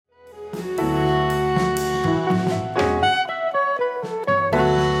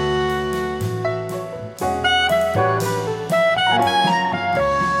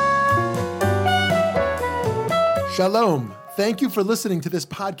Shalom. Thank you for listening to this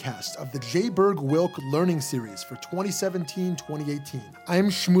podcast of the J. Berg Wilk Learning Series for 2017-2018. I am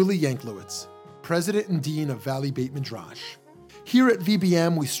Shmuley Yanklowitz, President and Dean of Valley Beit Midrash. Here at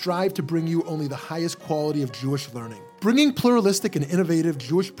VBM, we strive to bring you only the highest quality of Jewish learning, bringing pluralistic and innovative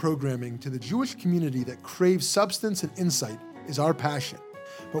Jewish programming to the Jewish community that craves substance and insight is our passion.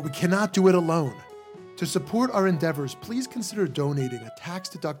 But we cannot do it alone. To support our endeavors, please consider donating a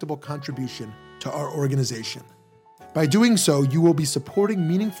tax-deductible contribution to our organization. By doing so, you will be supporting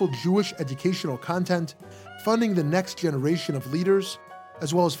meaningful Jewish educational content, funding the next generation of leaders,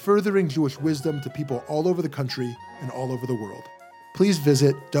 as well as furthering Jewish wisdom to people all over the country and all over the world. Please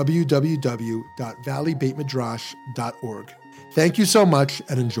visit www.valleybeitmidrash.org. Thank you so much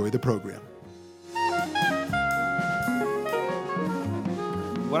and enjoy the program.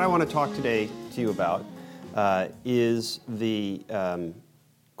 What I want to talk today to you about is the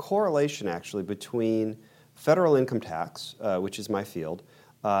correlation, actually, between federal income tax, which is my field,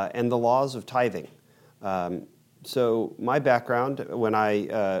 and the laws of tithing. So my background, when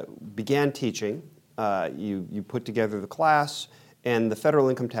I began teaching, you put together the class, and the federal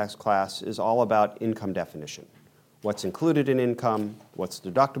income tax class is all about income definition. What's included in income, what's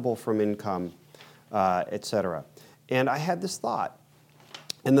deductible from income, etc. And I had this thought.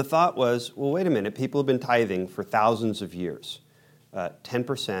 And the thought was, well, wait a minute, people have been tithing for thousands of years.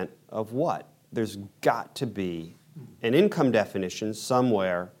 10% of what? There's got to be an income definition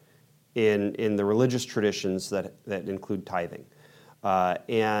somewhere in the religious traditions that include tithing.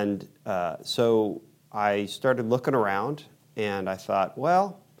 So I started looking around, and I thought,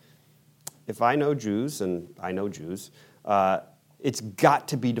 well, if I know Jews, and I know Jews, it's got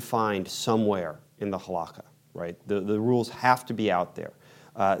to be defined somewhere in the halakha, right? The rules have to be out there.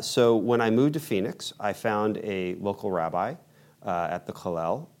 So when I moved to Phoenix, I found a local rabbi at the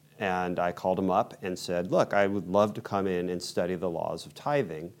Kollel, and I called him up and said, look, I would love to come in and study the laws of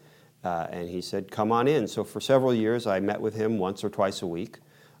tithing. And he said, come on in. So for several years, I met with him once or twice a week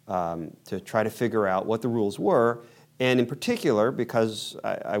to try to figure out what the rules were. And in particular, because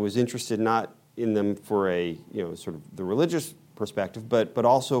I was interested not in them for a, sort of the religious perspective, but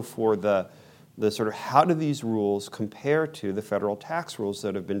also for the sort of how do these rules compare to the federal tax rules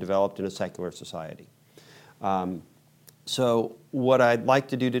that have been developed in a secular society. So what I'd like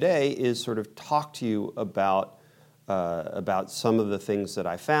to do today is sort of talk to you about some of the things that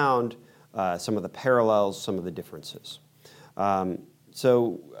I found, some of the parallels, some of the differences.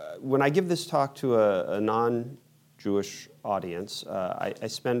 So when I give this talk to a non-Jewish audience, I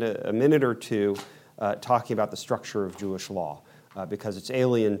spend a minute or two talking about the structure of Jewish law because it's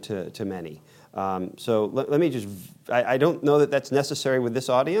alien to many. So let me just, I don't know that that's necessary with this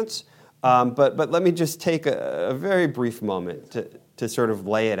audience, but let me just take a very brief moment to sort of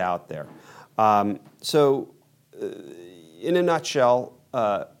lay it out there. So in a nutshell,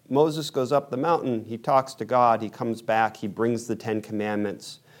 Moses goes up the mountain, he talks to God, he comes back, he brings the Ten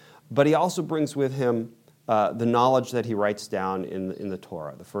Commandments, but he also brings with him the knowledge that he writes down in the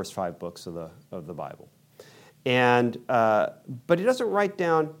Torah, the first 5 books of the Bible. But he doesn't write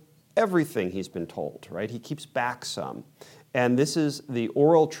down everything he's been told, right? He keeps back some. And this is the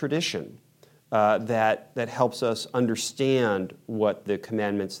oral tradition that helps us understand what the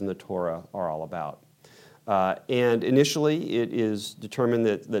commandments in the Torah are all about. And initially, it is determined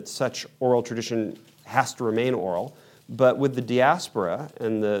that such oral tradition has to remain oral, but with the diaspora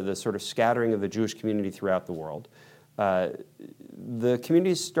and the sort of scattering of the Jewish community throughout the world, the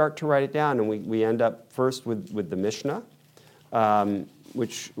communities start to write it down, and we end up first with the Mishnah,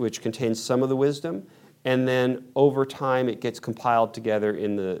 which contains some of the wisdom, and then over time it gets compiled together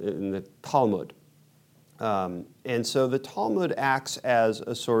in the Talmud. And so the Talmud acts as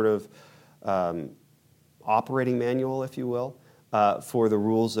a sort of operating manual, if you will, for the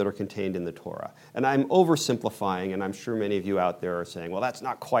rules that are contained in the Torah. And I'm oversimplifying, and I'm sure many of you out there are saying, well, that's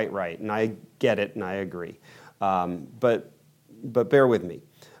not quite right, and I get it, and I agree. But bear with me.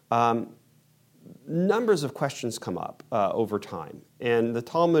 Numbers of questions come up over time, and the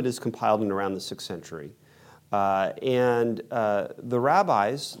Talmud is compiled in around the 6th century. And the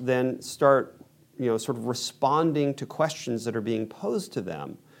rabbis then start, sort of responding to questions that are being posed to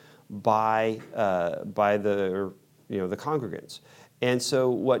them by the congregants. And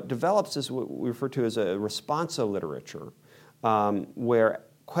so what develops is what we refer to as a responsa literature, where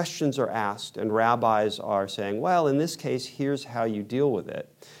questions are asked and rabbis are saying, well, in this case, here's how you deal with it.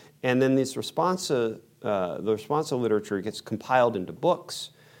 And then the responsa literature gets compiled into books,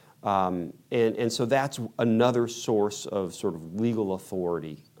 and so that's another source of sort of legal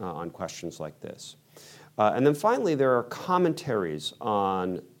authority on questions like this. And then finally, there are commentaries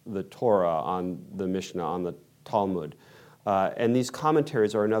on the Torah, on the Mishnah, on the Talmud. And these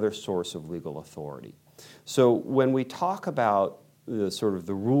commentaries are another source of legal authority. So when we talk about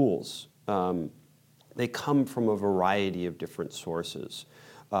the rules, they come from a variety of different sources.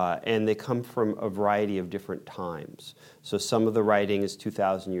 And they come from a variety of different times. So some of the writing is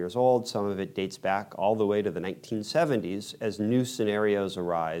 2,000 years old. Some of it dates back all the way to the 1970s as new scenarios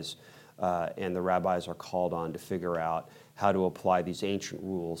arise, and the rabbis are called on to figure out how to apply these ancient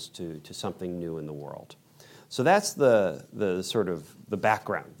rules to something new in the world. So that's the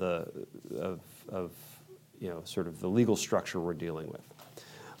background of the legal structure we're dealing with.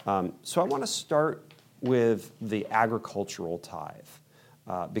 So I want to start with the agricultural tithe.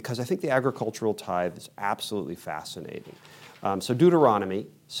 Because I think the agricultural tithe is absolutely fascinating. So Deuteronomy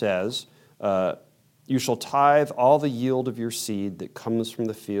says, you shall tithe all the yield of your seed that comes from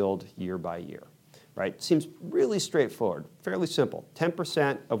the field year by year. Right? Seems really straightforward, fairly simple.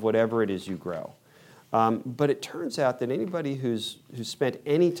 10% of whatever it is you grow. But it turns out that anybody who's spent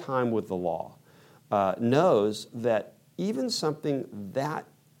any time with the law knows that even something that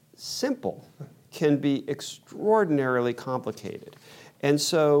simple can be extraordinarily complicated. And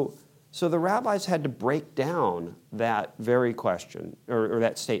so the rabbis had to break down that very question, or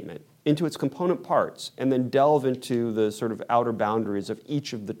that statement, into its component parts, and then delve into the sort of outer boundaries of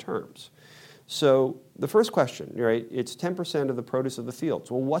each of the terms. So the first question, right, it's 10% of the produce of the fields.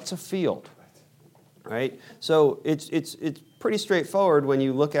 Well, what's a field? Right? So it's pretty straightforward when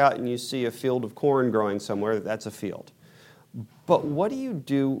you look out and you see a field of corn growing somewhere, that's a field. But what do you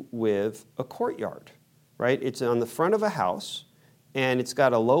do with a courtyard? Right? It's on the front of a house, and it's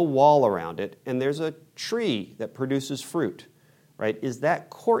got a low wall around it, and there's a tree that produces fruit, right? Is that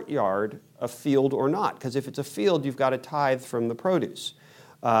courtyard a field or not? Because if it's a field, you've got to tithe from the produce.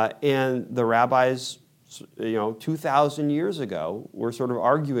 And the rabbis, 2,000 years ago, were sort of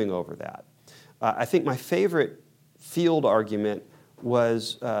arguing over that. I think my favorite field argument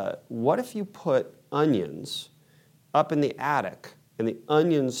was, what if you put onions up in the attic, and the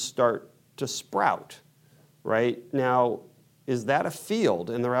onions start to sprout, right? Now, is that a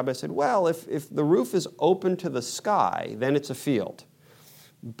field? And the rabbi said, well, if the roof is open to the sky, then it's a field.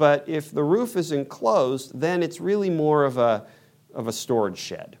 But if the roof is enclosed, then it's really more of a storage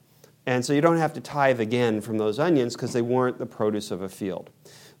shed. And so you don't have to tithe again from those onions because they weren't the produce of a field.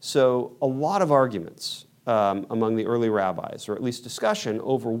 So a lot of arguments among the early rabbis, or at least discussion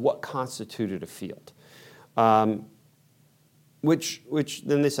over what constituted a field. Which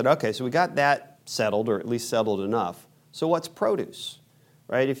then they said, okay, so we got that settled, or at least settled enough. So what's produce,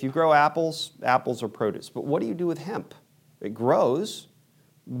 right? If you grow apples, apples are produce. But what do you do with hemp? It grows,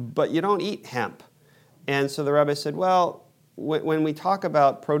 but you don't eat hemp. And so the rabbi said, well, when we talk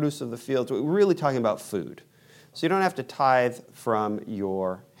about produce of the fields, we're really talking about food. So you don't have to tithe from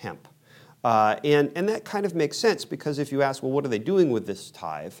your hemp. And that kind of makes sense, because if you ask, well, what are they doing with this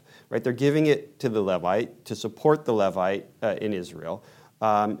tithe? Right? They're giving it to the Levite to support the Levite in Israel.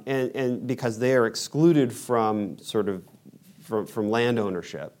 And because they are excluded from from land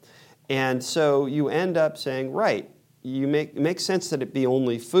ownership. And so you end up saying, right, it makes sense that it be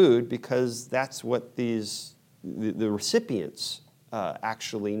only food, because that's what the recipients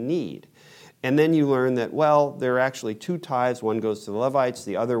actually need. And then you learn that, well, there are actually two tithes. One goes to the Levites.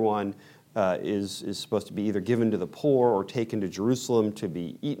 The other one is supposed to be either given to the poor or taken to Jerusalem to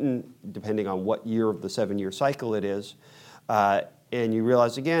be eaten, depending on what year of the 7-year cycle it is. And you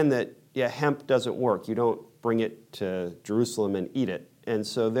realize again that, hemp doesn't work. You don't bring it to Jerusalem and eat it. And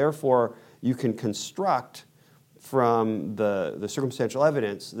so therefore, you can construct from the circumstantial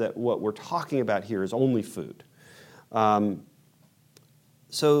evidence that what we're talking about here is only food.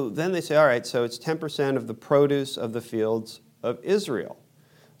 So then they say, all right, so it's 10% of the produce of the fields of Israel.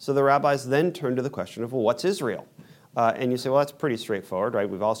 So the rabbis then turn to the question of, well, what's Israel? And you say, well, that's pretty straightforward, right?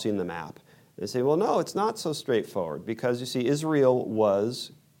 We've all seen the map. They say, well, no, it's not so straightforward, because you see, Israel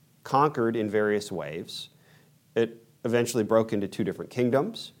was conquered in various waves. It eventually broke into 2 different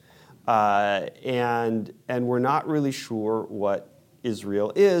kingdoms, and we're not really sure what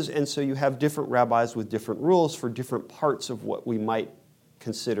Israel is, and so you have different rabbis with different rules for different parts of what we might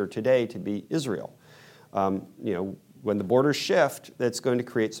consider today to be Israel. When the borders shift, that's going to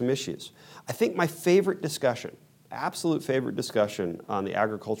create some issues. I think my favorite discussion, absolute favorite discussion on the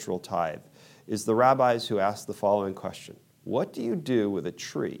agricultural tithe, is the rabbis who ask the following question. What do you do with a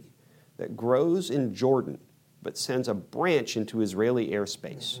tree that grows in Jordan but sends a branch into Israeli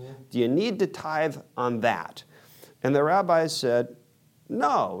airspace? Do you need to tithe on that? And the rabbis said,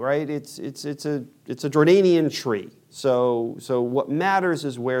 no, right? It's a Jordanian tree. So what matters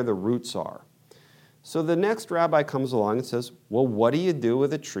is where the roots are. So the next rabbi comes along and says, well, what do you do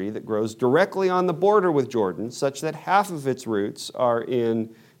with a tree that grows directly on the border with Jordan, such that half of its roots are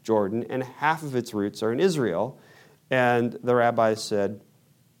in Jordan and half of its roots are in Israel? And the rabbi said,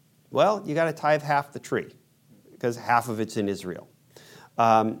 well, you got to tithe half the tree because half of it's in Israel.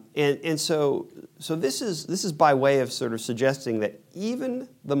 So this is by way of sort of suggesting that even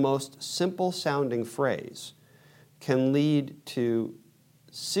the most simple sounding phrase can lead to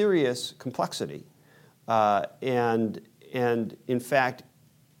serious complexity. And in fact,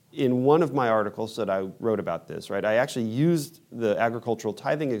 in one of my articles that I wrote about this, right, I actually used the agricultural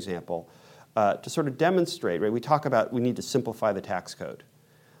tithing example to sort of demonstrate, right, we talk about we need to simplify the tax code.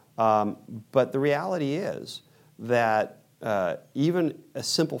 But the reality is that even a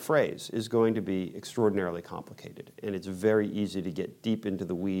simple phrase is going to be extraordinarily complicated, and it's very easy to get deep into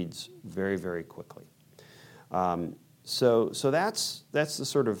the weeds very, very quickly. So that's the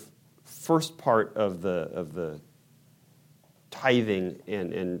sort of first part of the tithing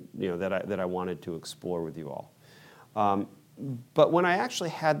and that I wanted to explore with you all. But when I actually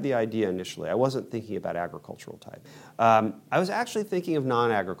had the idea initially, I wasn't thinking about agricultural tithing. I was actually thinking of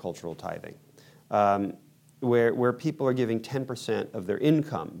non-agricultural tithing, where people are giving 10% of their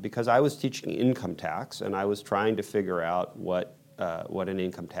income, because I was teaching income tax and I was trying to figure out what an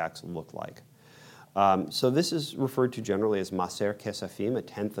income tax looked like. So this is referred to generally as maser kesafim, a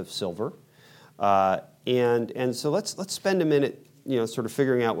tenth of silver. And so let's spend a minute, sort of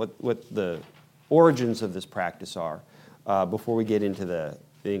figuring out what the origins of this practice are before we get into the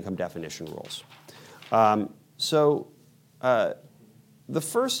income definition rules. The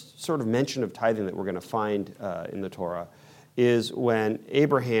first sort of mention of tithing that we're going to find in the Torah is when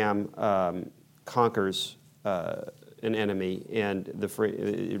Abraham conquers an enemy, and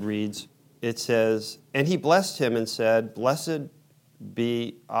it reads, it says, and he blessed him and said, blessed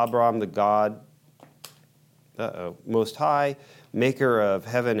be Abram, the God, Most High, maker of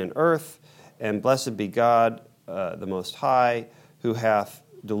heaven and earth, and blessed be God, the Most High, who hath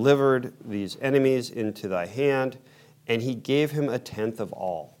delivered these enemies into thy hand, and he gave him a tenth of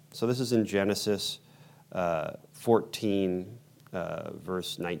all. So this is in Genesis 14,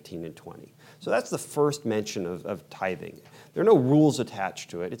 verse 19 and 20. So that's the first mention of tithing. There are no rules attached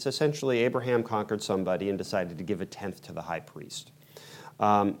to it. It's essentially Abraham conquered somebody and decided to give a tenth to the high priest.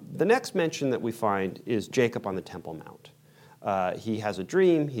 The next mention that we find is Jacob on the Temple Mount. He has a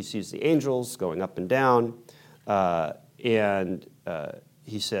dream. He sees the angels going up and down. And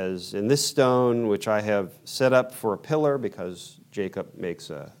he says, in this stone, which I have set up for a pillar, because Jacob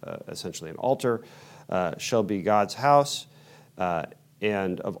makes essentially an altar, shall be God's house.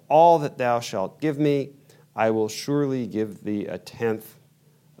 And of all that thou shalt give me, I will surely give thee a tenth.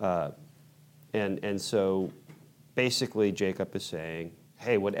 And so basically Jacob is saying,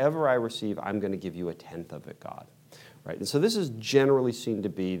 hey, whatever I receive, I'm going to give you a tenth of it, God. Right? And so this is generally seen to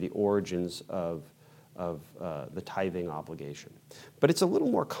be the origins of the tithing obligation. But it's a little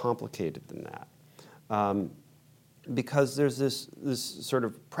more complicated than that, because there's this sort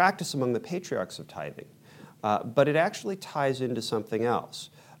of practice among the patriarchs of tithing, but it actually ties into something else.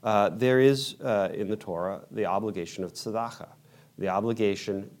 There is, in the Torah, the obligation of tzedakah, the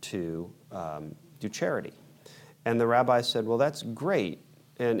obligation to do charity. And the rabbi said, well, that's great.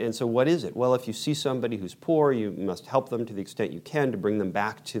 And so what is it? Well, if you see somebody who's poor, you must help them to the extent you can to bring them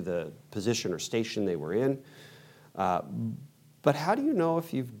back to the position or station they were in. But how do you know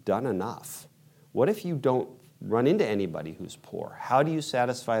if you've done enough? What if you don't run into anybody who's poor? How do you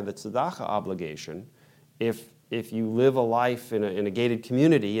satisfy the tzedakah obligation if you live a life in a gated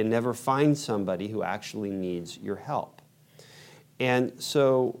community and never find somebody who actually needs your help? And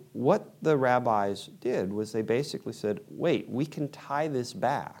so what the rabbis did was they basically said, wait, we can tie this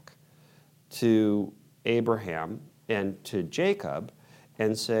back to Abraham and to Jacob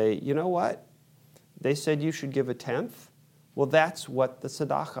and say, you know what? They said you should give a tenth. Well, that's what the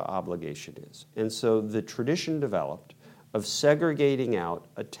tzedakah obligation is. And so the tradition developed of segregating out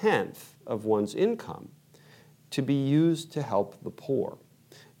a tenth of one's income to be used to help the poor.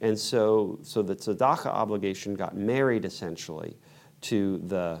 And so the tzedakah obligation got married essentially to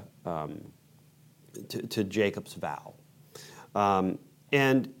to Jacob's vow.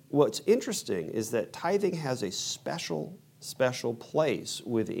 And what's interesting is that tithing has a special place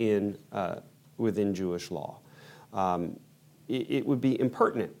within Jewish law. It would be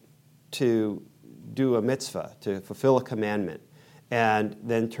impertinent to do a mitzvah, to fulfill a commandment, and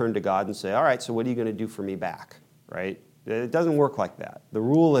then turn to God and say, all right, so what are you going to do for me back, right? It doesn't work like that. The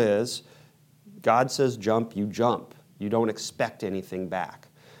rule is God says jump, you jump. You don't expect anything back.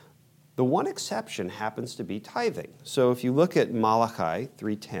 The one exception happens to be tithing. So if you look at Malachi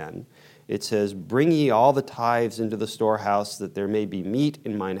 3:10, It says, "Bring ye all the tithes into the storehouse, that there may be meat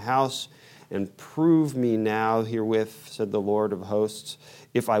in mine house, and prove me now herewith, said the Lord of hosts,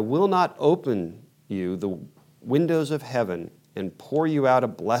 if I will not open you the windows of heaven and pour you out a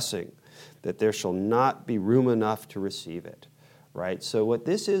blessing, that there shall not be room enough to receive it." Right? So what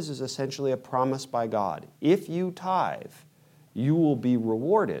this is essentially a promise by God. If you tithe, you will be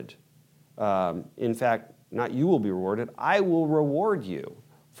rewarded. In fact, not you will be rewarded, I will reward you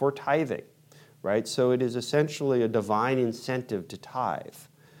for tithing. Right? So it is essentially a divine incentive to tithe.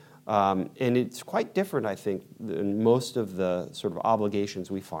 And it's quite different, I think, than most of the sort of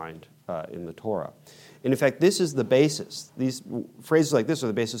obligations we find in the Torah. And in fact, this is the basis. These phrases like this are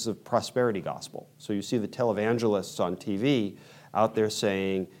the basis of prosperity gospel. So you see the televangelists on TV out there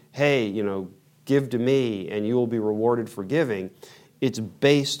saying, hey, give to me and you will be rewarded for giving. It's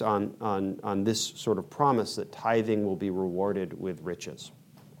based on this sort of promise that tithing will be rewarded with riches.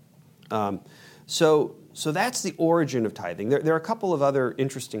 So that's the origin of tithing. There are a couple of other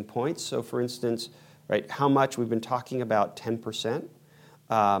interesting points. So for instance, right, how much we've been talking about 10%.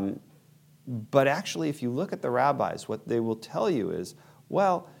 But actually, if you look at the rabbis, what they will tell you is,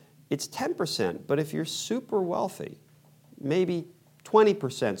 well, it's 10%, but if you're super wealthy, maybe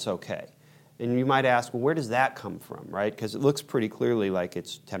 20% is okay. And you might ask, well, where does that come from, right? Because it looks pretty clearly like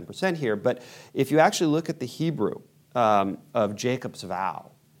it's 10% here. But if you actually look at the Hebrew of Jacob's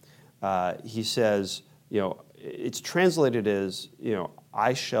vow, he says, it's translated as,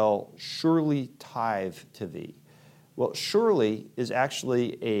 I shall surely tithe to thee. Well, surely is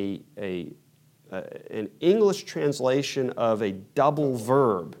actually an English translation of a double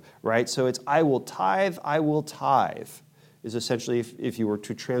verb, right? So it's I will tithe, is essentially if you were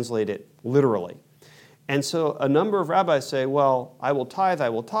to translate it literally. And so a number of rabbis say, well, I will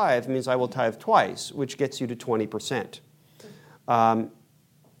tithe means I will tithe twice, which gets you to 20%.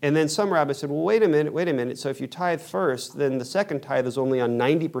 And then some rabbis said, well, wait a minute. So if you tithe first, then the second tithe is only on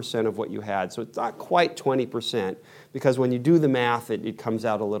 90% of what you had. So it's not quite 20%, because when you do the math, it comes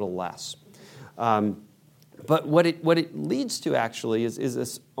out a little less. But what it leads to actually is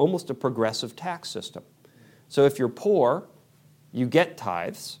this almost a progressive tax system. So if you're poor, you get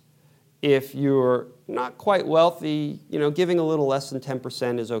tithes. If you're not quite wealthy, giving a little less than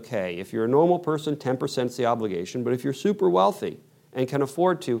 10% is okay. If you're a normal person, 10% is the obligation. But if you're super wealthy and can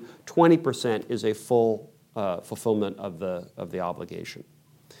afford to, 20% is a full fulfillment of the obligation.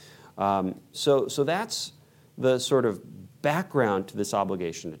 So that's the sort of background to this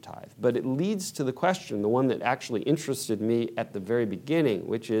obligation to tithe. But it leads to the question, the one that actually interested me at the very beginning,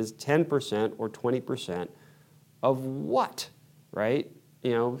 which is 10% or 20% of what, right?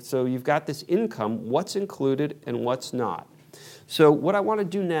 So you've got this income, what's included and what's not. So what I want to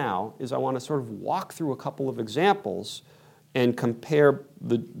do now is I want to sort of walk through a couple of examples and compare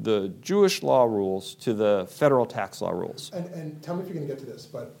the Jewish law rules to the federal tax law rules. And tell me if you're going to get to this,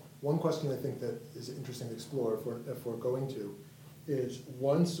 but one question I think that is interesting to explore if we're going to is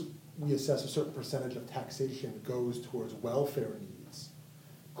once we assess a certain percentage of taxation goes towards welfare needs,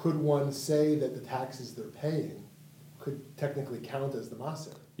 could one say that the taxes they're paying could technically count as the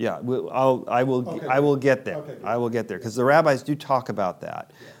maaser? Yeah, I will get there. Okay, I will get there because the rabbis do talk about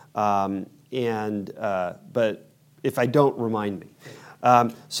that. Yeah. But if I don't, remind me.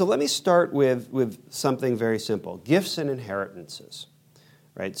 So let me start with something very simple: gifts and inheritances.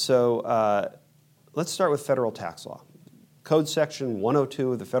 Right. So let's start with federal tax law. Code section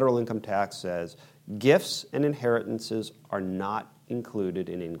 102 of the federal income tax says gifts and inheritances are not included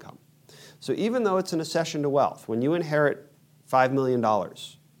in income. So even though it's an accession to wealth, when you inherit $5 million,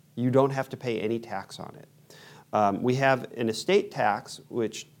 you don't have to pay any tax on it. We have an estate tax,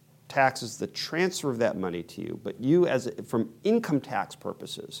 which taxes the transfer of that money to you, but you, from income tax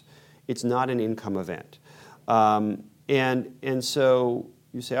purposes, it's not an income event. And so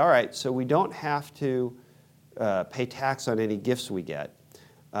you say, all right, so we don't have to pay tax on any gifts we get.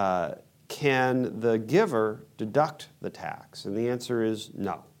 Can the giver deduct the tax? And the answer is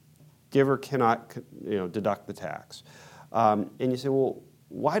no. Giver cannot deduct the tax. And you say, well,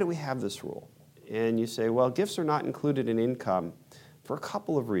 why do we have this rule? And you say, well, gifts are not included in income for a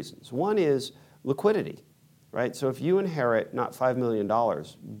couple of reasons. One is liquidity, right? So if you inherit not $5 million,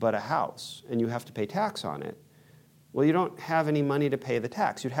 but a house, and you have to pay tax on it, well, you don't have any money to pay the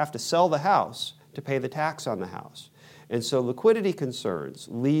tax. You'd have to sell the house to pay the tax on the house. And so liquidity concerns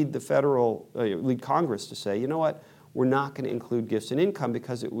lead lead Congress to say, you know what, we're not going to include gifts in income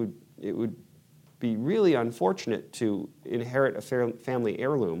because it would be really unfortunate to inherit a family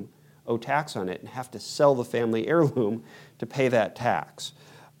heirloom, owe tax on it, and have to sell the family heirloom to pay that tax.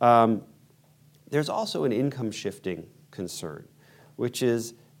 There's also an income shifting concern, which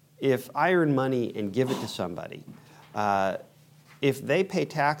is if I earn money and give it to somebody, if they pay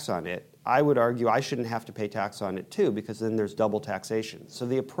tax on it, I would argue I shouldn't have to pay tax on it too, because then there's double taxation. So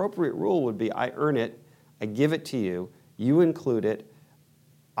the appropriate rule would be I earn it, I give it to you, you include it,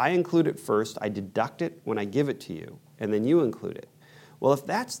 I include it first, I deduct it when I give it to you, and then you include it. Well, if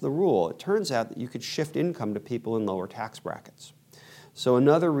that's the rule, it turns out that you could shift income to people in lower tax brackets. So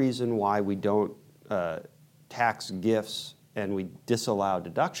another reason why we don't tax gifts and we disallow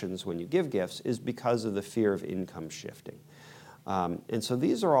deductions when you give gifts is because of the fear of income shifting. And so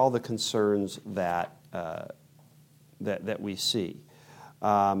these are all the concerns that we see.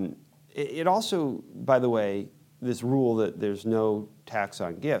 It also, by the way, this rule that there's no tax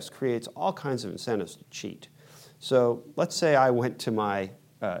on gifts creates all kinds of incentives to cheat. So let's say I went to my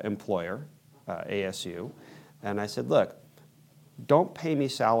employer, ASU, and I said, look, don't pay me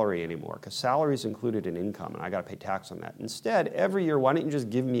salary anymore, because salary is included in income, and I got to pay tax on that. Instead, every year, why don't you just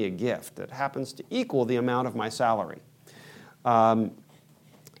give me a gift that happens to equal the amount of my salary? And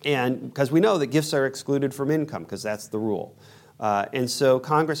because we know that gifts are excluded from income, because that's the rule. And so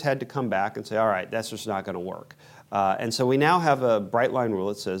Congress had to come back and say, all right, that's just not going to work. And so we now have a bright line rule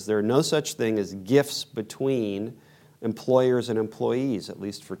that says there are no such thing as gifts between employers and employees, at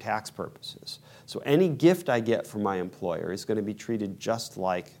least for tax purposes. So any gift I get from my employer is going to be treated just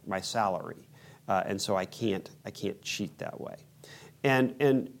like my salary. And so I can't cheat that way.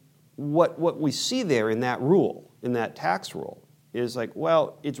 And what we see there in that rule, in that tax rule, is like,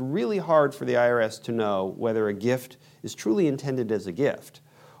 well, it's really hard for the IRS to know whether a gift is truly intended as a gift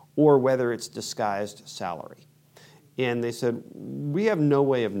or whether it's disguised salary. And they said, we have no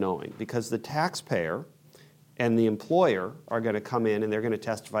way of knowing, because the taxpayer and the employer are going to come in and they're going to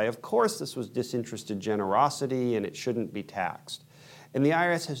testify, of course this was disinterested generosity and it shouldn't be taxed. And the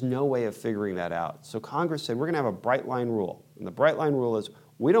IRS has no way of figuring that out. So Congress said, we're going to have a bright line rule. And the bright line rule is,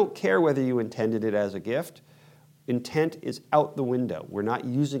 we don't care whether you intended it as a gift. Intent is out the window. We're not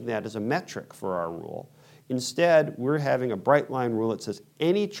using that as a metric for our rule. Instead, we're having a bright line rule that says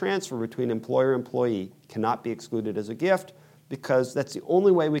any transfer between employer and employee cannot be excluded as a gift, because that's the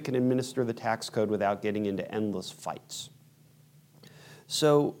only way we can administer the tax code without getting into endless fights.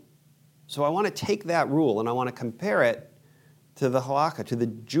 So I want to take that rule and I want to compare it to the halakha, to the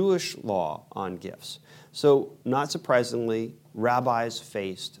Jewish law on gifts. So not surprisingly, rabbis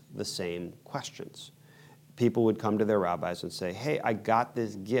faced the same questions. People would come to their rabbis and say, hey, I got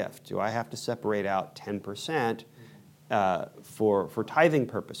this gift. Do I have to separate out 10% for tithing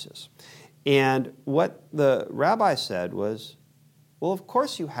purposes? And what the rabbi said was, well, of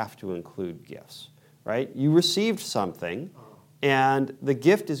course you have to include gifts, right? You received something, and the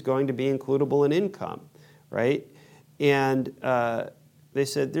gift is going to be includable in income, right? And they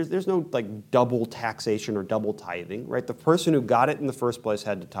said there's no like double taxation or double tithing, right? The person who got it in the first place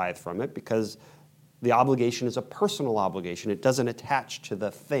had to tithe from it because the obligation is a personal obligation. It doesn't attach to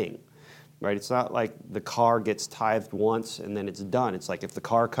the thing, right? It's not like the car gets tithed once and then it's done. It's like if the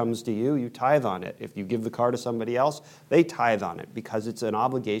car comes to you, you tithe on it. If you give the car to somebody else, they tithe on it because it's an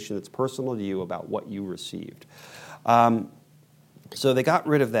obligation that's personal to you about what you received. So they got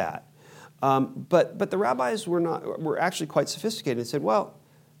rid of that. But the rabbis were actually quite sophisticated and said, well,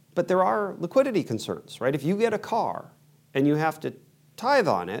 but there are liquidity concerns, right? If you get a car and you have to tithe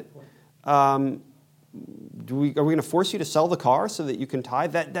on it, are we going to force you to sell the car so that you can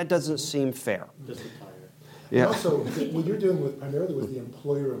tithe? That doesn't seem fair. Just retire. Yeah. And also, what you're dealing with primarily was the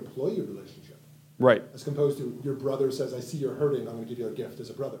employer-employee relationship. Right. As opposed to your brother says, I see you're hurting, I'm going to give you a gift as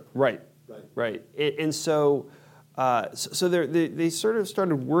a brother. Right. Right. And so they sort of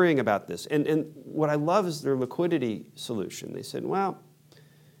started worrying about this. And what I love is their liquidity solution. They said, well,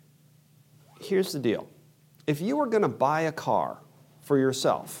 here's the deal. If you were going to buy a car for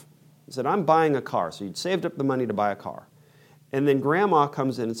yourself, you said, I'm buying a car. So you'd saved up the money to buy a car. And then grandma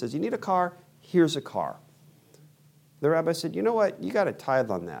comes in and says, you need a car? Here's a car. The rabbi said, you know what? You got to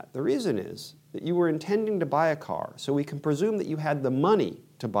tithe on that. The reason is that you were intending to buy a car, so we can presume that you had the money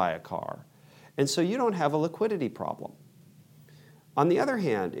to buy a car. And so you don't have a liquidity problem. On the other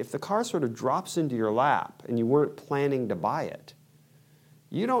hand, if the car sort of drops into your lap and you weren't planning to buy it,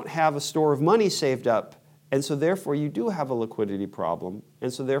 you don't have a store of money saved up, and so therefore you do have a liquidity problem,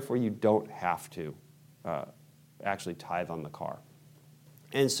 and so therefore you don't have to actually tithe on the car.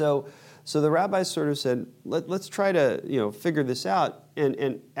 And so the rabbis sort of said, let's try to figure this out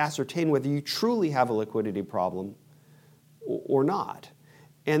and ascertain whether you truly have a liquidity problem or not.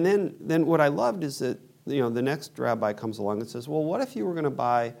 And then what I loved is that the next rabbi comes along and says, well, what if you were going to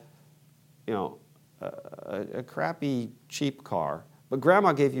buy a crappy cheap car, but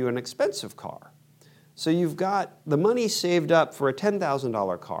grandma gave you an expensive car? So you've got the money saved up for a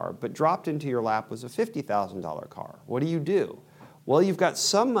 $10,000 car, but dropped into your lap was a $50,000 car. What do? Well, you've got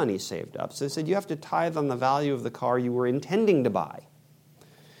some money saved up. So they said you have to tithe on the value of the car you were intending to buy.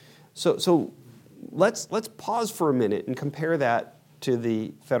 So let's pause for a minute and compare that to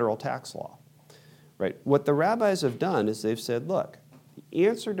the federal tax law. Right? What the rabbis have done is they've said, look, the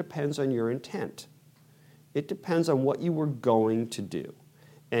answer depends on your intent. It depends on what you were going to do.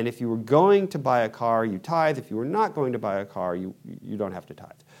 And if you were going to buy a car, you tithe. If you were not going to buy a car, you don't have to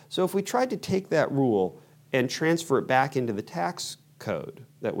tithe. So if we tried to take that rule and transfer it back into the tax code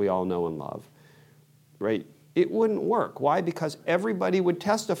that we all know and love, right, it wouldn't work. Why? Because everybody would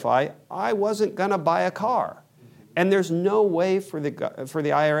testify, I wasn't going to buy a car. And there's no way for the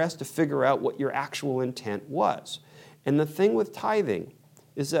IRS to figure out what your actual intent was. And the thing with tithing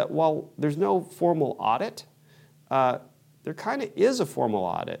is that while there's no formal audit, there kind of is a formal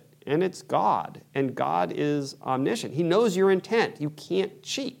audit, and it's God. And God is omniscient. He knows your intent. You can't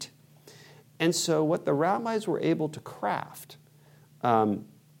cheat. And so what the rabbis were able to craft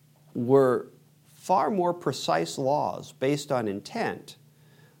were far more precise laws based on intent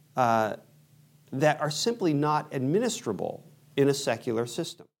that are simply not administrable in a secular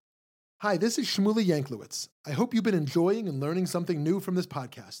system. Hi, this is Shmuley Yanklowitz. I hope you've been enjoying and learning something new from this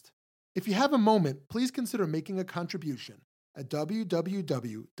podcast. If you have a moment, please consider making a contribution at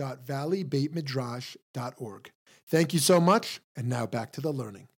www.valleybeitmidrash.org. Thank you so much, and now back to the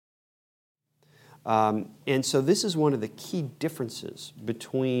learning. And so this is one of the key differences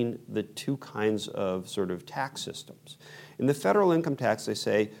between the two kinds of sort of tax systems. In the federal income tax, they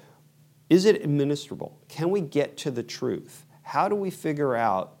say, is it administrable? Can we get to the truth? How do we figure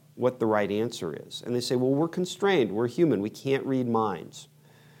out what the right answer is? And they say, well, we're constrained. We're human. We can't read minds.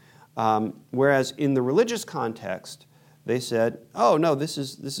 Whereas in the religious context, they said, oh, no, this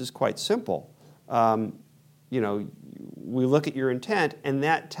is quite simple. We look at your intent, and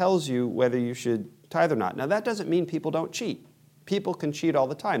that tells you whether you should tithe or not. Now, that doesn't mean people don't cheat. People can cheat all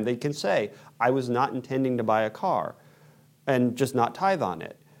the time. They can say, I was not intending to buy a car, and just not tithe on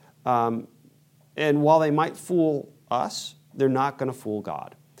it. And while they might fool us, they're not going to fool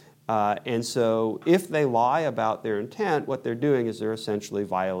God. And so if they lie about their intent, what they're doing is they're essentially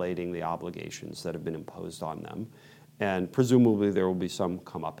violating the obligations that have been imposed on them. And presumably there will be some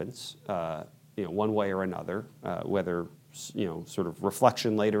comeuppance, one way or another, whether sort of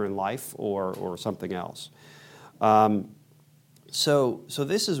reflection later in life or something else. So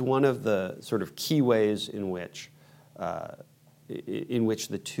this is one of the sort of key ways in which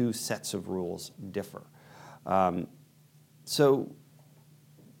the two sets of rules differ. So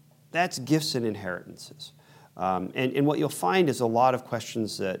that's gifts and inheritances. And what you'll find is a lot of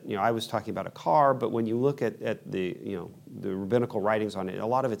questions that, I was talking about a car, but when you look at the rabbinical writings on it, a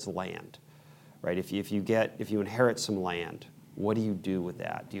lot of it's land, right? If you inherit some land, what do you do with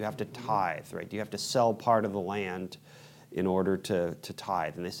that? Do you have to tithe, right? Do you have to sell part of the land in order to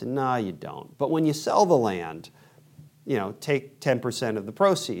tithe? And they said, no, you don't. But when you sell the land, take 10% of the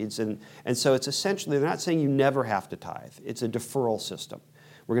proceeds. And so it's essentially, they're not saying you never have to tithe. It's a deferral system.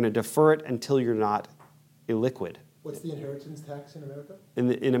 We're going to defer it until you're not illiquid. What's the inheritance tax in America?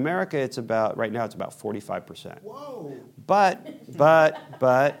 In America, right now it's about 45%. Whoa! But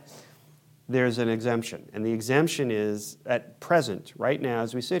there's an exemption. And the exemption is, at present, right now,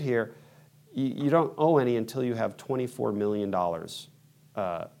 as we sit here, you don't owe any until you have $24 million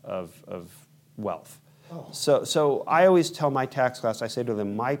of wealth. Oh. So I always tell my tax class, I say to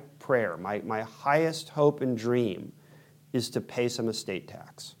them, my prayer, my highest hope and dream is to pay some estate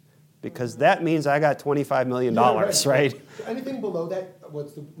tax. Because that means I got $25 million, right? Anything below that,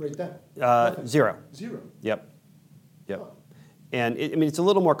 what's the rate then? Zero. Zero? Yep. Oh. And it's a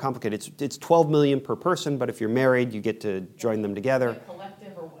little more complicated. It's $12 million per person, but if you're married, you get to join them together. Like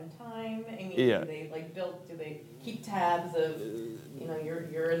collective or one time? I mean, do they keep tabs of,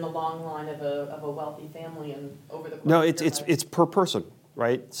 you're in the long line of a wealthy family and over the course No, of it's per person,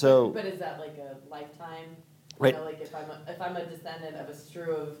 right? So. But is that like a lifetime? Right. Like if I'm a descendant of a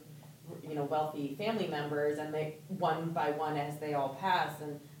strew of wealthy family members, and they one by one as they all pass,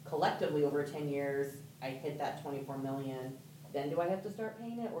 and collectively over 10 years I hit that 24 million, then do I have to start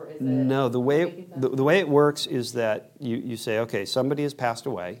paying it, or is it? No, the way it works is that you say, okay, somebody has passed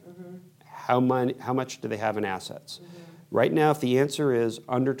away. Mm-hmm. How much do they have in assets? Mm-hmm. Right now, if the answer is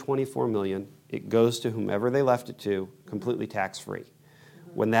under 24 million, it goes to whomever they left it to, completely tax-free.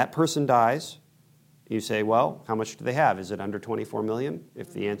 Mm-hmm. When that person dies, you say, well, how much do they have? Is it under 24 million?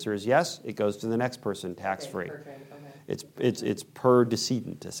 If the answer is yes, it goes to the next person tax-free. Okay. It's per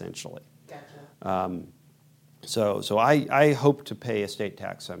decedent, essentially. Gotcha. So I hope to pay estate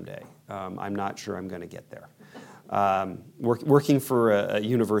tax someday. I'm not sure I'm going to get there. Working for a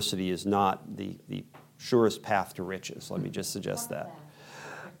university is not the surest path to riches. Let me just suggest that.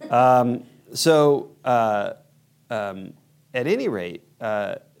 At any rate,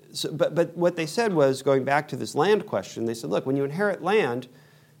 but what they said was, going back to this land question, they said, look, when you inherit land,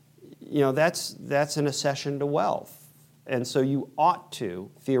 that's an accession to wealth. And so you ought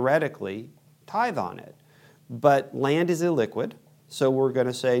to, theoretically, tithe on it. But land is illiquid, so we're going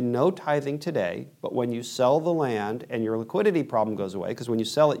to say no tithing today, but when you sell the land and your liquidity problem goes away, because when you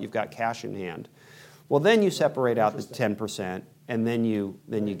sell it, you've got cash in hand, well, then you separate out the 10%, and then you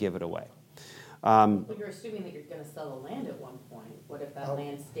give it away. Well, you're assuming that you're going to sell the land at one point. What if that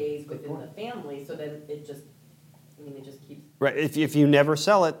land stays within the family? So then it just keeps. Right. If you never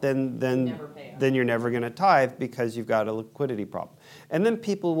sell it, then you're never going to tithe because you've got a liquidity problem. And then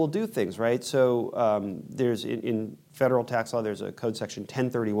people will do things, right? So there's in federal tax law, there's a code section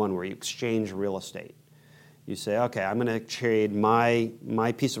 1031 where you exchange real estate. You say, okay, I'm going to trade my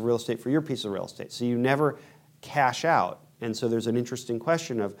piece of real estate for your piece of real estate. So you never cash out. And so there's an interesting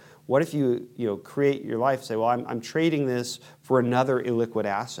question of what if you create your life, say, well, I'm trading this for another illiquid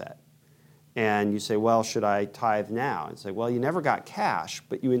asset. And you say, well, should I tithe now? And say, well, you never got cash,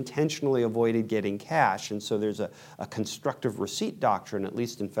 but you intentionally avoided getting cash. And so there's a constructive receipt doctrine, at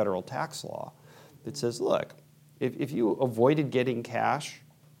least in federal tax law, that says, look, if you avoided getting cash,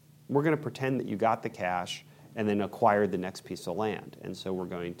 we're going to pretend that you got the cash and then acquired the next piece of land. And so we're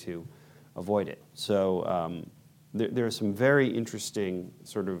going to avoid it. So there are some very interesting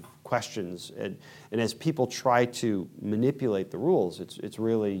sort of questions. And as people try to manipulate the rules, it's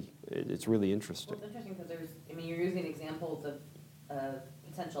really interesting. Well, it's interesting because you're using examples of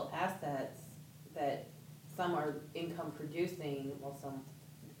potential assets that some are income producing while some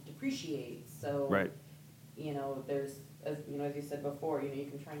depreciate. So, right. There's, as you said before, you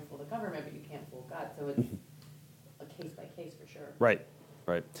can try and fool the government, but you can't fool God. So it's a case by case for sure. Right.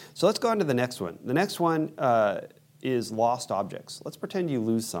 So let's go on to the next one. The next one is lost objects. Let's pretend you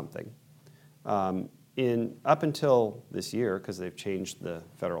lose something. Up until this year, because they've changed the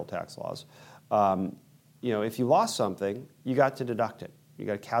federal tax laws, if you lost something, you got to deduct it. You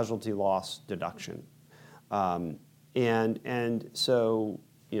got a casualty loss deduction, and so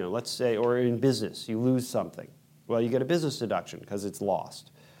let's say, or in business, you lose something. Well, you get a business deduction because it's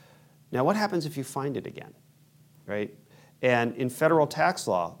lost. Now, what happens if you find it again, right? And in federal tax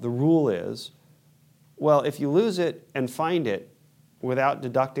law, the rule is, well, if you lose it and find it without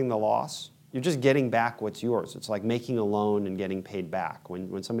deducting the loss, you're just getting back what's yours. It's like making a loan and getting paid back.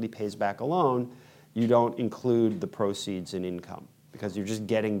 When somebody pays back a loan, you don't include the proceeds in income because you're just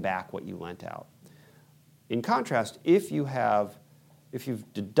getting back what you lent out. In contrast, if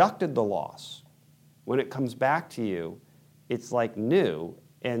you've deducted the loss, when it comes back to you, it's like new,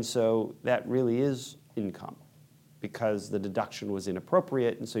 and so that really is income because the deduction was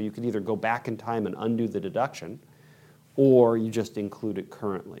inappropriate, and so you could either go back in time and undo the deduction, or you just include it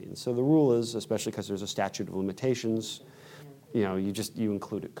currently. And so the rule is, especially because there's a statute of limitations, you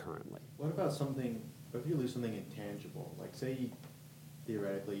include it currently. What about if you lose something intangible, like say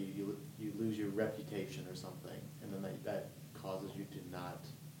theoretically you lose your reputation or something, and then that causes you to not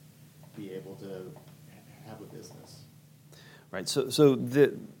be able to have a business? Right, so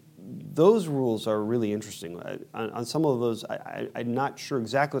those rules are really interesting. On some of those, I'm not sure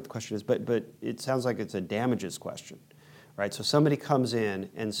exactly what the question is, but it sounds like it's a damages question, right? So somebody comes in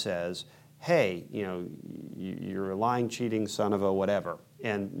and says, hey, you're a lying, cheating son of a whatever,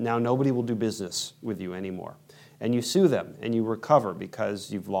 and now nobody will do business with you anymore. And you sue them, and you recover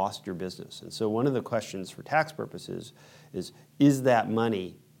because you've lost your business. And so one of the questions for tax purposes is that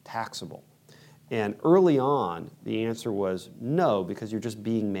money taxable? And early on, the answer was no, because you're just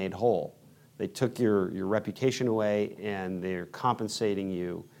being made whole. They took your reputation away, and they're compensating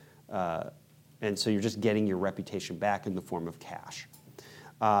you, and so you're just getting your reputation back in the form of cash.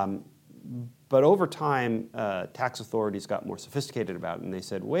 But over time, tax authorities got more sophisticated about it, and they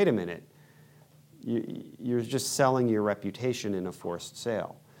said, wait a minute, you're just selling your reputation in a forced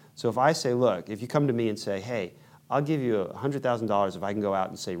sale. So if I say, look, if you come to me and say, hey, I'll give you $100,000 if I can go out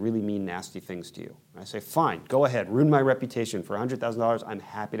and say really mean, nasty things to you. I say, fine, go ahead, ruin my reputation for $100,000. I'm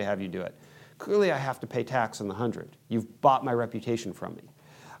happy to have you do it. Clearly, I have to pay tax on the 100. You've bought my reputation from me.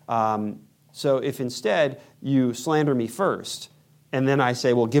 So if instead you slander me first, and then I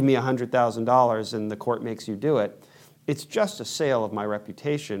say, well, give me $100,000, and the court makes you do it, it's just a sale of my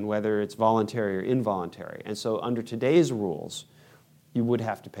reputation, whether it's voluntary or involuntary. And so under today's rules, you would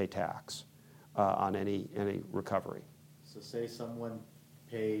have to pay tax on any recovery. So say someone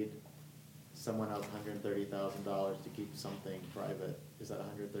paid someone has $130,000 to keep something private, is that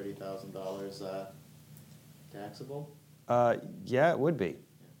 $130,000 taxable? Yeah, it would be.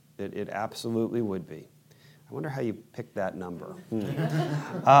 It absolutely would be. I wonder how you picked that number.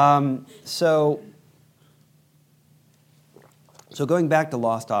 So going back to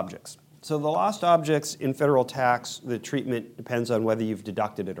lost objects. So the lost objects in federal tax, the treatment depends on whether you've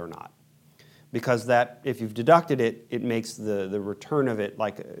deducted it or not. Because that, if you've deducted it, it makes the return of it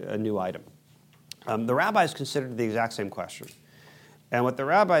like a new item. The rabbis considered the exact same question. And what the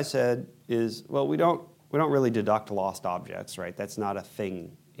rabbi said is, well, we don't really deduct lost objects, right? That's not a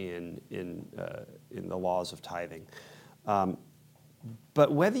thing in the laws of tithing.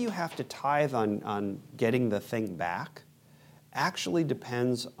 But whether you have to tithe on getting the thing back actually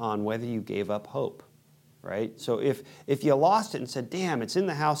depends on whether you gave up hope, right? So if you lost it and said, damn, it's in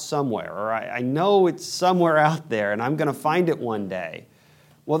the house somewhere, or I know it's somewhere out there and I'm going to find it one day,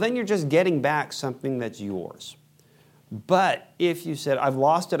 well, then you're just getting back something that's yours. But if you said, I've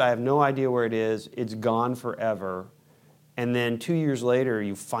lost it, I have no idea where it is, it's gone forever, and then 2 years later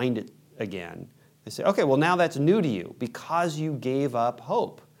you find it again, they say, okay, well, now that's new to you because you gave up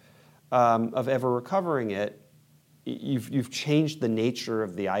hope of ever recovering it. You've changed the nature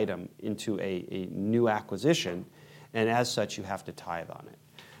of the item into a new acquisition, and as such, you have to tithe on it.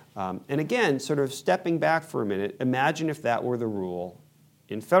 And again, sort of stepping back for a minute, imagine if that were the rule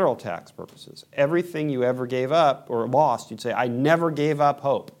in federal tax purposes. Everything you ever gave up or lost, you'd say, I never gave up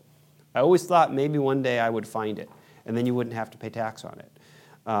hope. I always thought maybe one day I would find it, and then you wouldn't have to pay tax on it.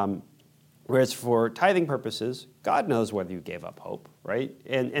 Whereas for tithing purposes, God knows whether you gave up hope, right?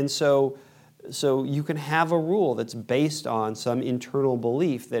 And so you can have a rule that's based on some internal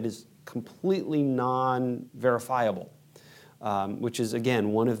belief that is completely non-verifiable, which is,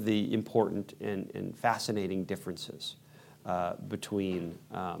 again, one of the important and fascinating differences between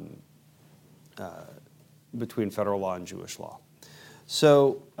federal law and Jewish law.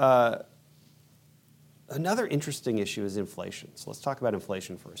 So another interesting issue is inflation. So let's talk about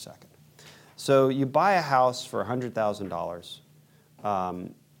inflation for a second. So you buy a house for $100,000,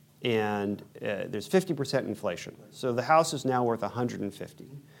 and there's 50% inflation. So the house is now worth $150,000.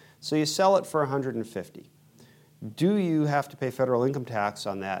 So you sell it for $150,000. Do you have to pay federal income tax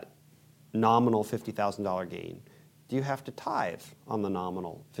on that nominal $50,000 gain? Do you have to tithe on the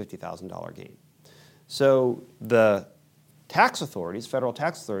nominal $50,000 gain? So the tax authorities, federal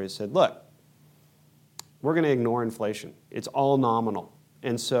tax authorities, said, look, we're going to ignore inflation. It's all nominal.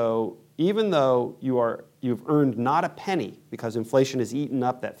 And so even though you've earned not a penny because inflation has eaten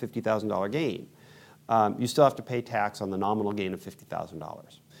up that $50,000 gain, you still have to pay tax on the nominal gain of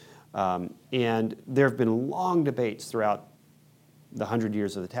 $50,000. And there have been long debates throughout the 100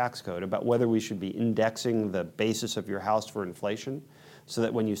 years of the tax code about whether we should be indexing the basis of your house for inflation, so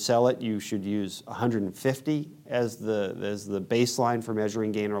that when you sell it, you should use 150 as the baseline for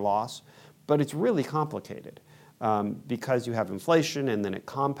measuring gain or loss. But it's really complicated because you have inflation and then it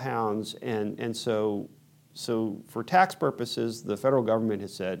compounds. And so for tax purposes, the federal government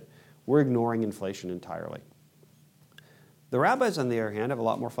has said, we're ignoring inflation entirely. The rabbis, on the other hand, have a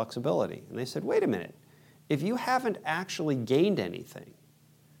lot more flexibility. And they said, wait a minute. If you haven't actually gained anything,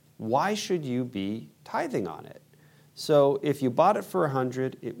 why should you be tithing on it? So if you bought it for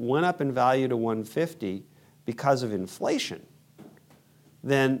 $100, it went up in value to $150 because of inflation,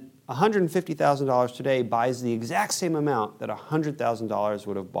 then $150,000 today buys the exact same amount that $100,000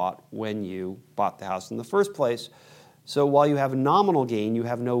 would have bought when you bought the house in the first place. So while you have a nominal gain, you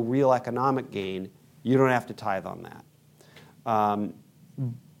have no real economic gain. You don't have to tithe on that.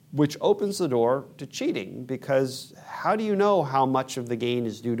 Which opens the door to cheating, because how do you know how much of the gain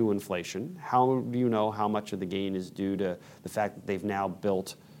is due to inflation? How do you know how much of the gain is due to the fact that they've now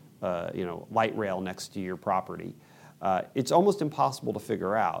built light rail next to your property? It's almost impossible to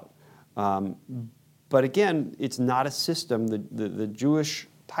figure out. But again, it's not a system. The Jewish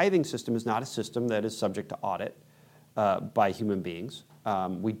tithing system is not a system that is subject to audit by human beings.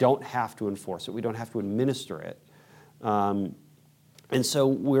 We don't have to enforce it. We don't have to administer it. And so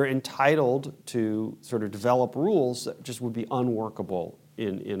we're entitled to sort of develop rules that just would be unworkable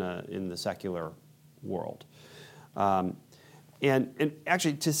in the secular world. And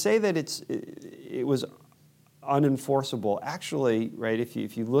actually, to say that it was unenforceable, actually, right?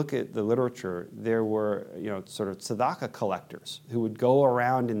 If you look at the literature, there were sort of tzedakah collectors who would go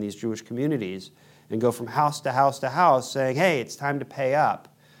around in these Jewish communities and go from house to house to house, saying, "Hey, it's time to pay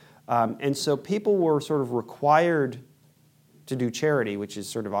up." And so people were sort of required to do charity, which is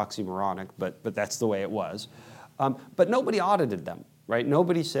sort of oxymoronic, but that's the way it was. But nobody audited them, right?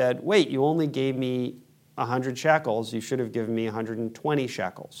 Nobody said, wait, you only gave me 100 shekels, you should have given me 120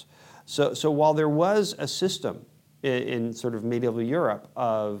 shekels. So while there was a system in sort of medieval Europe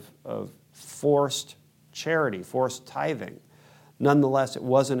of forced charity, forced tithing, nonetheless, it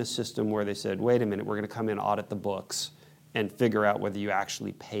wasn't a system where they said, wait a minute, we're going to come in, audit the books, and figure out whether you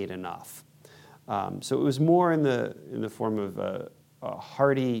actually paid enough. So it was more in the form of a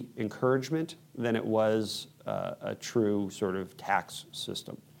hearty encouragement than it was a true sort of tax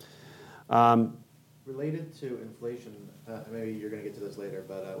system. Related to inflation, maybe you're going to get to this later,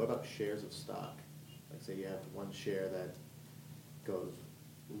 but what about shares of stock? Like, say you have one share that goes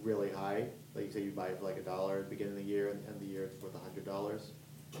really high. Like, you say you buy it for like $1 at the beginning of the year, and at the end of the year it's worth $100.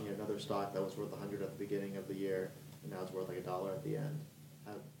 And you have another stock that was worth $100 at the beginning of the year, and now it's worth like $1 at the end.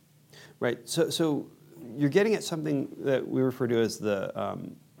 Right. So you're getting at something that we refer to as the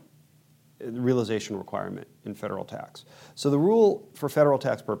realization requirement in federal tax. So the rule for federal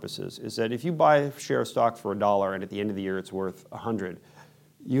tax purposes is that if you buy a share of stock for $1 and at the end of the year it's worth $100,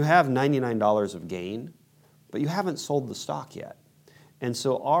 you have $99 of gain, but you haven't sold the stock yet. And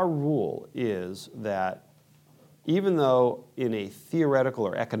so our rule is that even though in a theoretical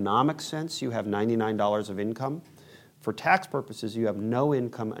or economic sense you have $99 of income, for tax purposes you have no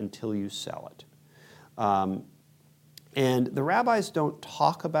income until you sell it. And the rabbis don't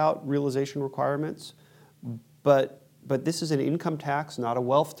talk about realization requirements, but this is an income tax, not a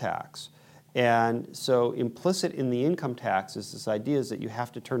wealth tax. And so implicit in the income tax is this idea is that you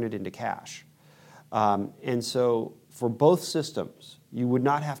have to turn it into cash. And so for both systems, you would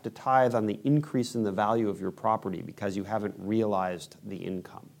not have to tithe on the increase in the value of your property because you haven't realized the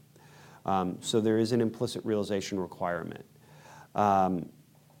income. So there is an implicit realization requirement.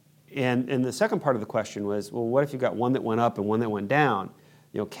 And the second part of the question was, well, what if you've got one that went up and one that went down?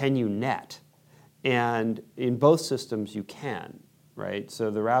 Can you net? And in both systems, you can, right? So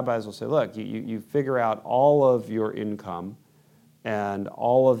the rabbis will say, look, you figure out all of your income and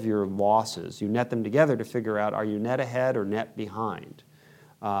all of your losses. You net them together to figure out, are you net ahead or net behind?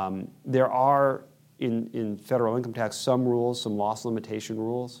 There are, in federal income tax, some rules, some loss limitation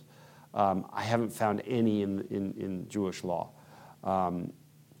rules. I haven't found any in Jewish law.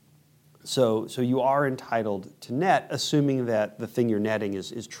 So you are entitled to net, assuming that the thing you're netting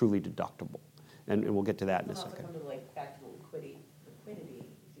is truly deductible, and we'll get to that in a second. Also come to back to the liquidity,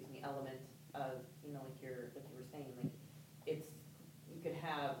 element of like you were saying, you could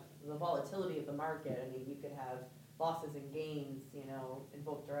have the volatility of the market. I mean, you could have losses and gains, in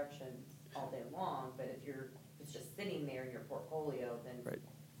both directions all day long. But if it's just sitting there in your portfolio, then right.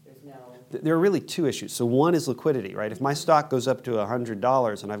 There's no. There are really two issues. So one is liquidity, right? If my stock goes up to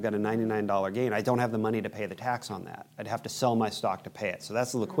 $100 and I've got a $99 gain, I don't have the money to pay the tax on that. I'd have to sell my stock to pay it. So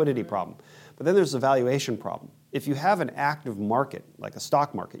that's the liquidity problem. But then there's the valuation problem. If you have an active market, like a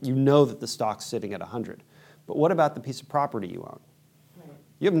stock market, you know that the stock's sitting at 100. But what about the piece of property you own? Right.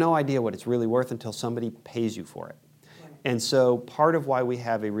 You have no idea what it's really worth until somebody pays you for it. Right. And so part of why we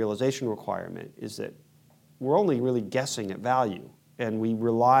have a realization requirement is that we're only really guessing at value. And we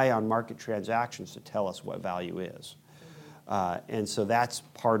rely on market transactions to tell us what value is. And so that's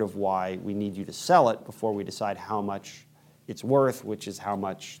part of why we need you to sell it before we decide how much it's worth, which is how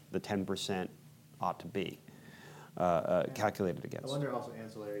much the 10% ought to be calculated against. I wonder also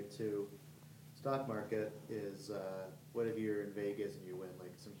ancillary to stock market is what if you're in Vegas and you win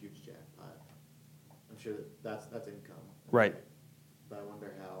like some huge jackpot? I'm sure that's income. Right. But I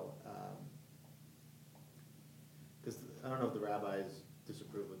wonder how... because I don't know if the rabbis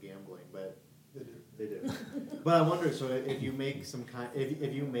disapprove of gambling, but they do. But I wonder, so if you make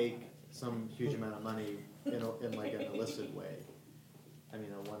if you make some huge amount of money in like an illicit way, I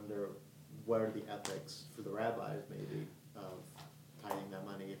mean, I wonder what are the ethics for the rabbis maybe of hiding that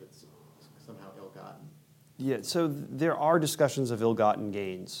money if it's somehow ill-gotten. Yeah, so there are discussions of ill-gotten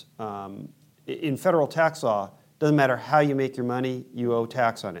gains. In federal tax law, it doesn't matter how you make your money, you owe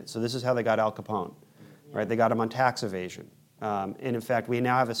tax on it. So this is how they got Al Capone. Right, they got him on tax evasion. And in fact, we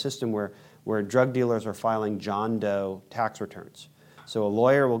now have a system where drug dealers are filing John Doe tax returns. So a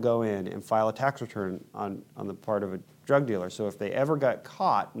lawyer will go in and file a tax return on the part of a drug dealer. So if they ever got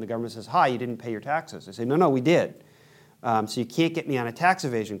caught and the government says, hi, you didn't pay your taxes, they say, no, we did. So you can't get me on a tax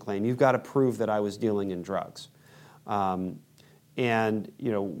evasion claim. You've got to prove that I was dealing in drugs. And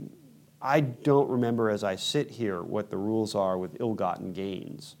I don't remember as I sit here what the rules are with ill-gotten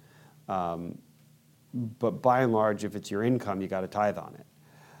gains. But by and large, if it's your income, you got to tithe on it.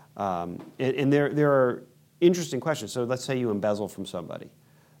 And there are interesting questions. So let's say you embezzle from somebody.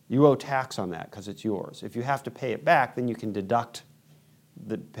 You owe tax on that because it's yours. If you have to pay it back, then you can deduct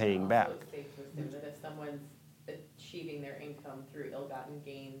the paying back. It's safe to assume that if someone's achieving their income through ill-gotten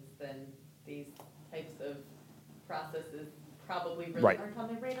gains, then these types of processes probably really Right. aren't on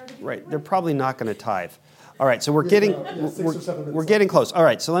their radar to be Right, doing. they're probably not going to tithe. All right, so we're Yeah, getting no, yeah, 6 or 7 minutes we're getting close. All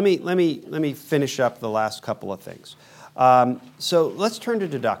right, so let me finish up the last couple of things. So let's turn to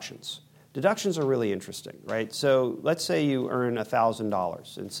deductions. Deductions are really interesting, right? So let's say you earn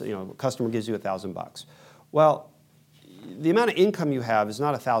 $1,000, and so, a customer gives you $1,000. Well, the amount of income you have is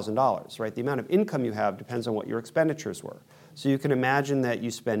not $1,000, right? The amount of income you have depends on what your expenditures were. So you can imagine that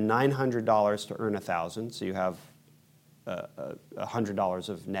you spend $900 to earn $1,000, so you have $100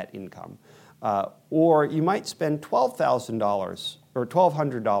 of net income. Or you might spend $12,000 or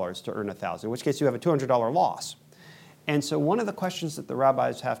 $1,200 to earn $1,000, in which case you have a $200 loss. And so one of the questions that the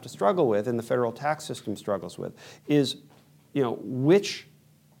rabbis have to struggle with, and the federal tax system struggles with, is, which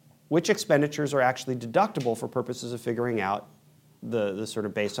expenditures are actually deductible for purposes of figuring out the sort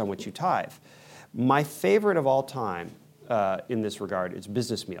of based on which you tithe. My favorite of all time in this regard is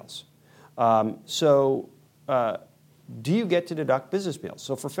business meals. Do you get to deduct business meals?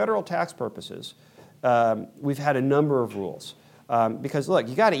 So for federal tax purposes, we've had a number of rules. Because look,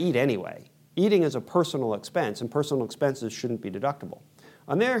 you got to eat anyway. Eating is a personal expense, and personal expenses shouldn't be deductible.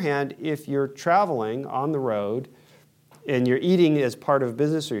 On the other hand, if you're traveling on the road and you're eating as part of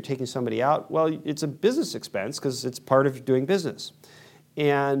business or you're taking somebody out, well, it's a business expense because it's part of doing business.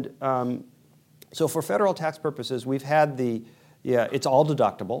 And so for federal tax purposes, we've had it's all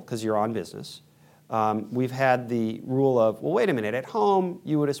deductible because you're on business. We've had the rule of, well, wait a minute, at home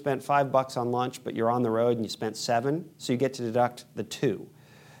you would have spent $5 on lunch, but you're on the road and you spent $7, so you get to deduct the $2,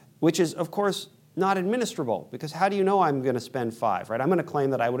 which is, of course, not administrable, because how do you know I'm going to spend $5, right? I'm going to claim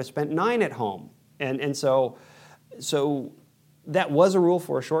that I would have spent $9 at home. And so that was a rule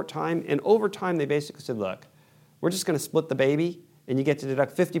for a short time, and over time they basically said, look, we're just going to split the baby, and you get to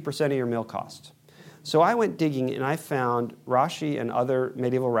deduct 50% of your meal costs. So I went digging, and I found Rashi and other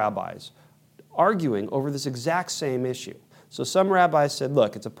medieval rabbis arguing over this exact same issue. So some rabbis said,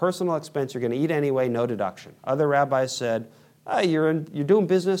 look, it's a personal expense, you're going to eat anyway, no deduction. Other rabbis said, you're doing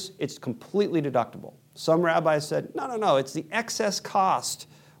business, it's completely deductible. Some rabbis said, no, it's the excess cost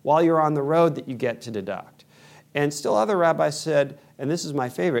while you're on the road that you get to deduct. And still other rabbis said, and this is my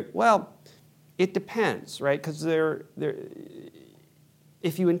favorite, well, it depends, right? Because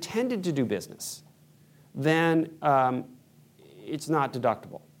if you intended to do business, then it's not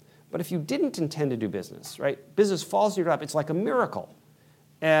deductible. But if you didn't intend to do business, right, business falls in your lap, it's like a miracle.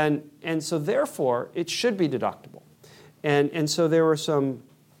 And so therefore, it should be deductible. And so there were some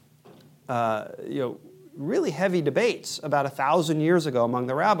really heavy debates about 1,000 years ago among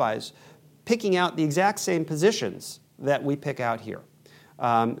the rabbis, picking out the exact same positions that we pick out here,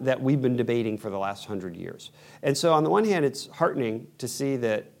 that we've been debating for the last 100 years. And so on the one hand, it's heartening to see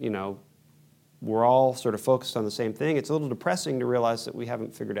that, we're all sort of focused on the same thing. It's a little depressing to realize that we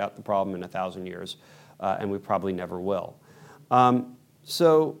haven't figured out the problem in 1,000 years, and we probably never will.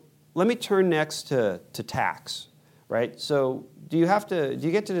 So let me turn next to tax, right? So do you get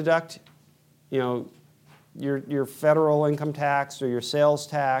to deduct, your federal income tax or your sales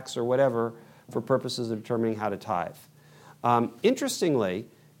tax or whatever for purposes of determining how to tithe? Interestingly,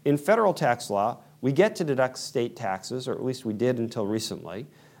 in federal tax law, we get to deduct state taxes, or at least we did until recently.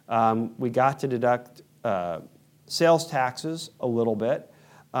 We got to deduct sales taxes a little bit,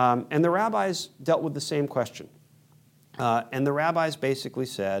 and the rabbis dealt with the same question. And the rabbis basically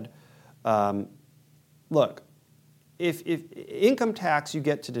said, look, if income tax you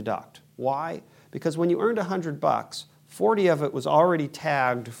get to deduct. Why? Because when you earned $100, 40 of it was already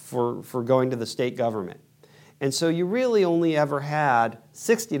tagged for going to the state government. And so you really only ever had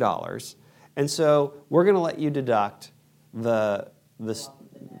 $60, and so we're going to let you deduct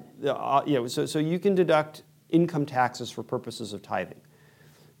so you can deduct income taxes for purposes of tithing.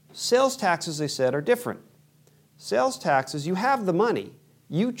 Sales taxes, they said, are different. Sales taxes, you have the money.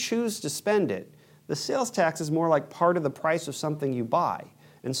 You choose to spend it. The sales tax is more like part of the price of something you buy.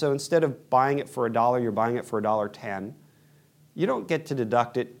 And so instead of buying it for $1, you're buying it for $1.10. You don't get to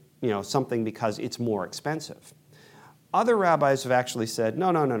deduct it, something because it's more expensive. Other rabbis have actually said,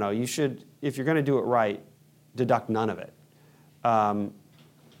 no. You should, if you're going to do it right, deduct none of it.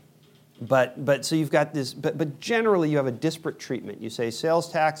 But so you've got this, but generally you have a disparate treatment. You say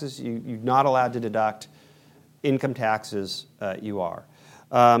sales taxes, you're not allowed to deduct. Income taxes, you are.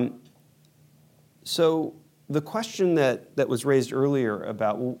 So the question that was raised earlier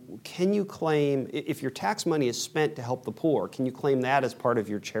about, well, can you claim, if your tax money is spent to help the poor, can you claim that as part of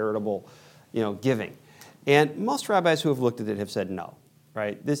your charitable, giving? And most rabbis who have looked at it have said no,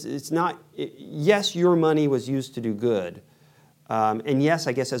 right? Yes, your money was used to do good. And yes,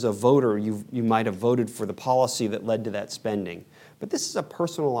 I guess as a voter, you might have voted for the policy that led to that spending. But this is a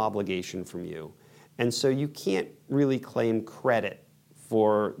personal obligation from you. And so you can't really claim credit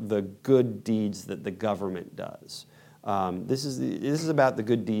for the good deeds that the government does. This is about the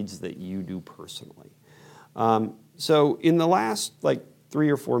good deeds that you do personally. So in the last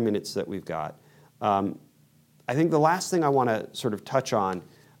 3 or 4 minutes that we've got, I think the last thing I want to sort of touch on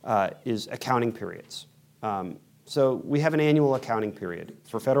is accounting periods. So we have an annual accounting period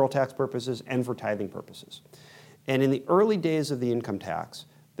for federal tax purposes and for tithing purposes. And in the early days of the income tax,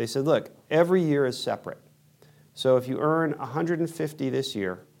 they said, look, every year is separate. So if you earn 150 this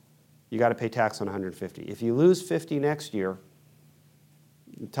year, you got to pay tax on 150. If you lose 50 next year,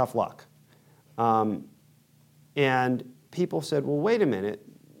 tough luck. And people said, well, wait a minute.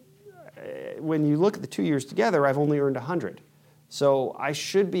 When you look at the 2 years together, I've only earned 100. So I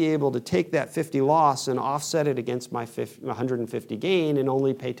should be able to take that 50 loss and offset it against my 150 gain and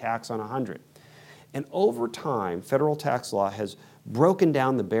only pay tax on 100. And over time, federal tax law has broken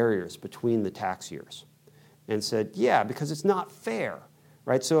down the barriers between the tax years and said, yeah, because it's not fair,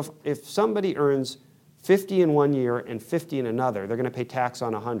 right? So if somebody earns 50 in one year and 50 in another, they're going to pay tax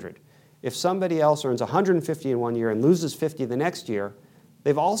on 100. If somebody else earns 150 in one year and loses 50 the next year,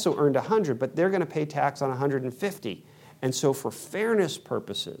 they've also earned 100, but they're going to pay tax on 150. And so for fairness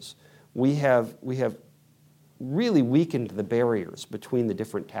purposes, we have really weakened the barriers between the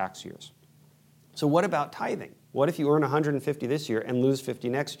different tax years. So what about tithing? What if you earn 150 this year and lose 50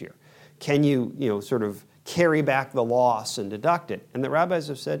 next year? Can you sort of carry back the loss and deduct it? And the rabbis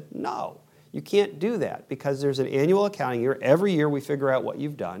have said, no, you can't do that because there's an annual accounting year. Every year we figure out what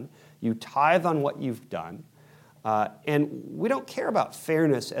you've done. You tithe on what you've done. And we don't care about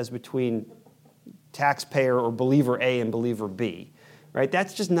fairness as between taxpayer or believer A and believer B, right?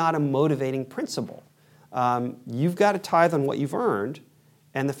 That's just not a motivating principle. You've got to tithe on what you've earned,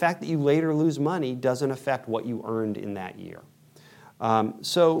 and the fact that you later lose money doesn't affect what you earned in that year.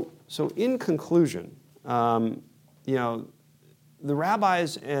 So in conclusion, the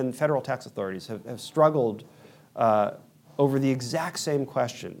rabbis and federal tax authorities have struggled over the exact same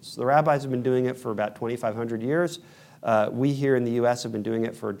questions. The rabbis have been doing it for about 2,500 years. We here in the U.S. have been doing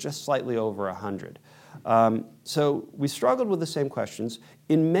it for just slightly over 100. So we struggled with the same questions.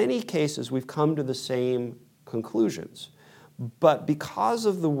 In many cases, we've come to the same conclusions. But because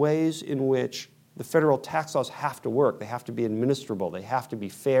of the ways in which the federal tax laws have to work, they have to be administrable, they have to be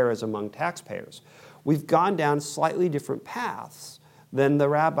fair as among taxpayers, we've gone down slightly different paths than the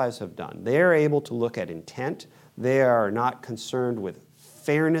rabbis have done. They're able to look at intent. They are not concerned with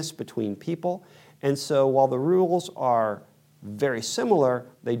fairness between people. And so while the rules are very similar,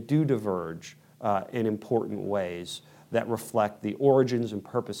 they do diverge in important ways that reflect the origins and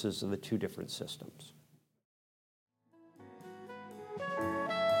purposes of the two different systems.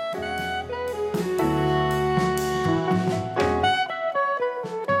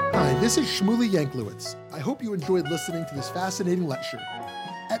 Hi, this is Shmuley Yanklowitz. I hope you enjoyed listening to this fascinating lecture.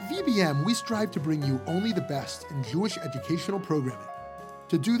 At VBM, we strive to bring you only the best in Jewish educational programming.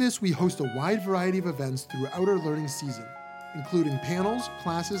 To do this, we host a wide variety of events throughout our learning season, including panels,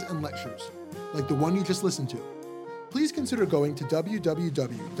 classes, and lectures, like the one you just listened to. Please consider going to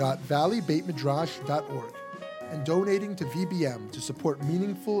www.valleybeitmidrash.org and donating to VBM to support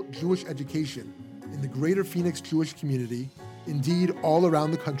meaningful Jewish education in the greater Phoenix Jewish community, indeed all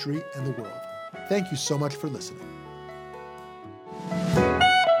around the country and the world. Thank you so much for listening.